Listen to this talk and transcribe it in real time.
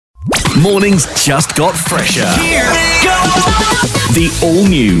Mornings just got fresher. Here we go. The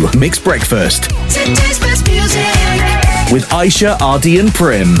all-new Mixed Breakfast. Today's best music. With Aisha, Ardy and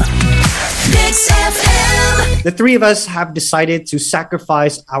Prem. Mix FM. The three of us have decided to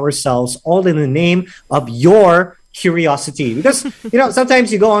sacrifice ourselves all in the name of your curiosity. Because,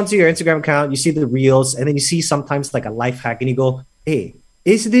 sometimes you go onto your Instagram account, you see the reels, and then you see sometimes like a life hack and you go, hey,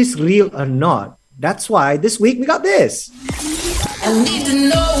 is this real or not? That's why this week we got this. I need to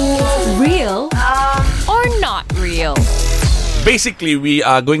know. Real or not real? Basically, we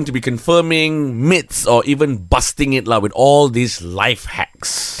are going to be confirming myths or even busting it with all these life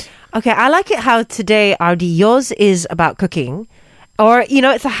hacks. Okay, I like it how today, Ardy, yours is about cooking. Or,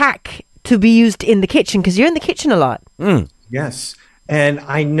 it's a hack to be used in the kitchen because you're in the kitchen a lot. Yes. And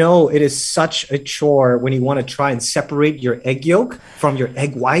I know it is such a chore when you want to try and separate your egg yolk from your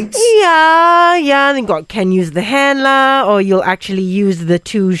egg whites. Yeah. And then God can use the hand la, or you'll actually use the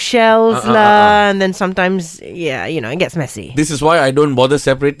two shells la, and then sometimes, it gets messy. This is why I don't bother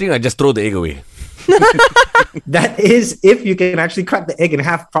separating. I just throw the egg away. That is if you can actually crack the egg in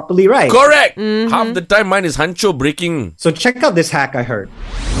half properly, right? Correct. Half the time mine is hancho breaking. So check out this hack I heard.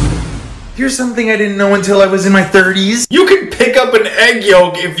 Here's something I didn't know until I was in my 30s. You can pick up an egg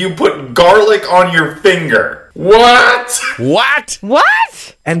yolk if you put garlic on your finger. What?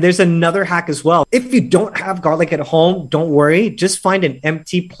 And there's another hack as well. If you don't have garlic at home, don't worry. Just find an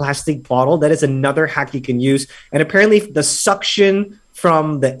empty plastic bottle. That is another hack you can use. And apparently the suction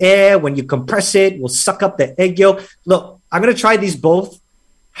from the air, when you compress it, will suck up the egg yolk. Look, I'm going to try these both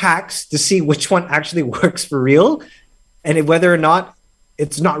hacks to see which one actually works for real and whether or not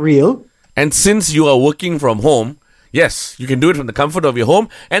it's not real. And since you are working from home, yes, you can do it from the comfort of your home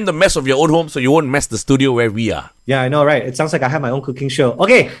and the mess of your own home, so you won't mess the studio where we are. Yeah, I know, right? It sounds like I have my own cooking show.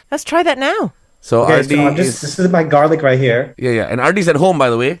 Okay. Let's try that now. So Ardy this is my garlic right here. Yeah. And Ardy's at home, by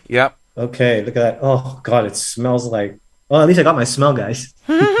the way. Yeah. Okay, look at that. Oh, God, it smells like... Well, at least I got my smell, guys.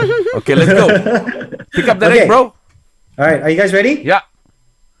 Okay, let's go. Pick up that egg, bro. All right, are you guys ready? Yeah.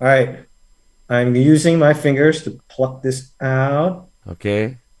 All right. I'm using my fingers to pluck this out.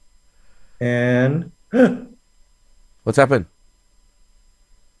 Okay. And... What's happened?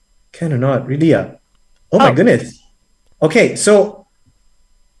 Can or not? Really? Oh my goodness. Okay, so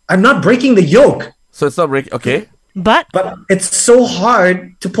I'm not breaking the yolk. So it's not breaking. Okay. But it's so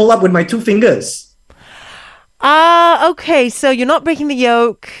hard to pull up with my two fingers. Okay, so you're not breaking the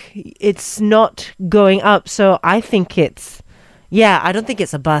yolk. It's not going up. So I think I don't think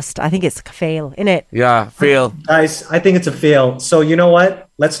it's a bust. I think it's a fail, innit? Yeah, fail. Guys, I think it's a fail. So you know what?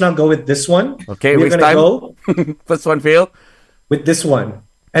 Let's not go with this one. Okay, we're gonna go First one fail. with this one.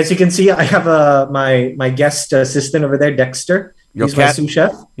 As you can see, I have my guest assistant over there, Dexter. He's my sous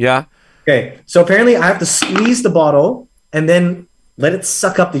chef. Yeah. Okay, so apparently I have to squeeze the bottle and then let it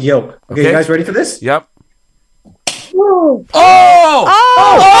suck up the yolk. Okay, you guys ready for this? Yep. Whoa. Oh!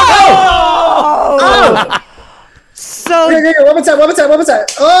 So, One more time.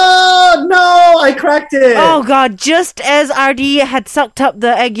 Oh, no, I cracked it. oh God, just as RD had sucked up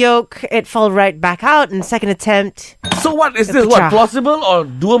the egg yolk, it fell right back out in second attempt. So what is this? What, plausible or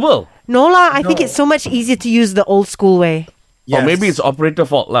doable? No lah, I think it's so much easier to use the old school way. Or maybe it's operator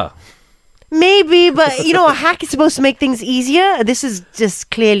fault lah. Maybe, but a hack is supposed to make things easier. This is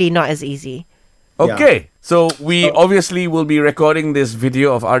just clearly not as easy. Okay, so we obviously will be recording this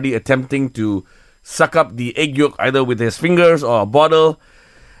video of Ardy attempting to suck up the egg yolk either with his fingers or a bottle,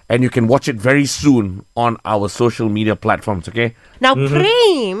 and you can watch it very soon on our social media platforms, okay? Now,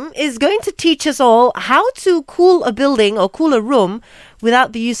 Prem is going to teach us all how to cool a building or cool a room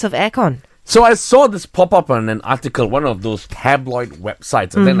without the use of aircon. So I saw this pop up on an article, one of those tabloid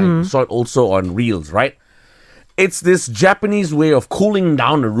websites, and then I saw it also on Reels, right? It's this Japanese way of cooling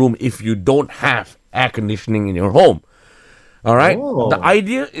down a room if you don't have air conditioning in your home. All right? Oh. The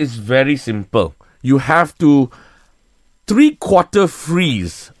idea is very simple. You have to 3/4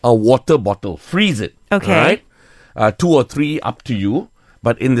 freeze a water bottle. Freeze it. Okay. All right? 2 or 3 up to you.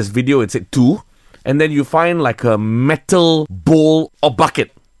 But in this video, it's at 2. And then you find like a metal bowl or bucket.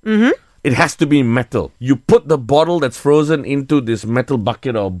 It has to be metal. You put the bottle that's frozen into this metal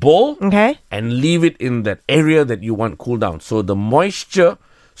bucket or bowl and leave it in that area that you want cool down. So the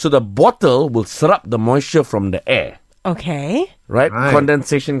bottle will suck up the moisture from the air. Okay. Right?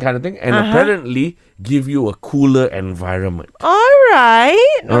 Condensation kind of thing. And apparently give you a cooler environment. All right.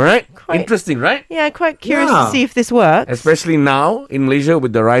 All right? Interesting, right? Yeah, quite curious to see if this works. Especially now in Malaysia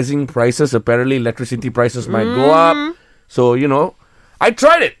with the rising prices. Apparently electricity prices might go up. So, I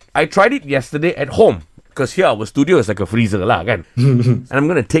tried it. I tried it yesterday at home. Because here our studio is like a freezer lah, kan? And I'm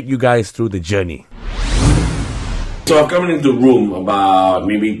going to take you guys through the journey. So I've come into the room about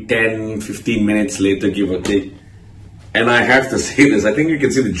maybe 10, 15 minutes later, give or take. And I have to say this, I think you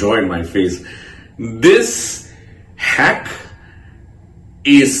can see the joy in my face. This hack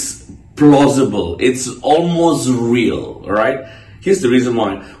is plausible. It's almost real, right? Here's the reason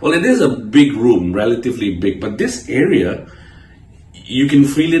why. Well, it is a big room, relatively big, but this area, you can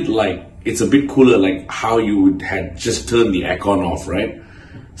feel it like it's a bit cooler, like how you would had just turned the aircon off, right?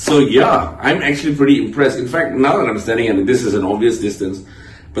 So yeah, I'm actually pretty impressed. In fact, now that I'm standing at this is an obvious distance,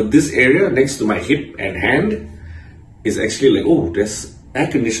 but this area next to my hip and hand is actually like, oh, there's air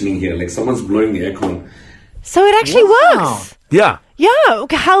conditioning here, like someone's blowing the aircon. So it actually works. Yeah. Yeah.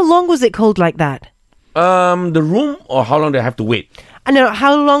 Okay. How long was it cold like that? The room, or how long do I have to wait? I know.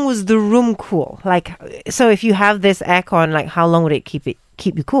 How long was the room cool? Like, so if you have this aircon, like, how long would it keep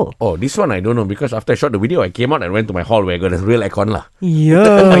you cool? Oh, this one I don't know, because after I shot the video, I came out and went to my hall where I got a real aircon lah. Yeah.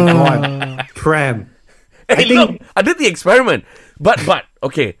 Oh my God. Prem. Hey, look, I did the experiment. But,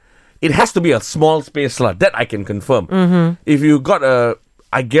 okay, it has to be a small space lah. That I can confirm. Mm-hmm. If you got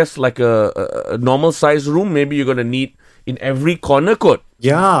I guess like a normal size room, maybe you're going to need in every corner code.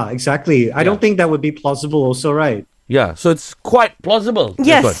 Yeah, exactly. I don't think that would be plausible also, right? Yeah, so it's quite plausible.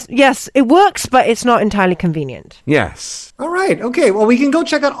 Yes, it works, but it's not entirely convenient. Yes. All right. Okay. Well, we can go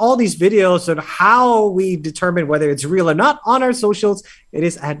check out all these videos on how we determine whether it's real or not on our socials. It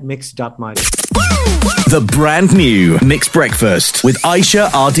is at mix.my. The brand new Mixed Breakfast with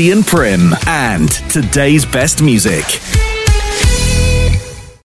Aisha, Ardy and Prim, and today's best music.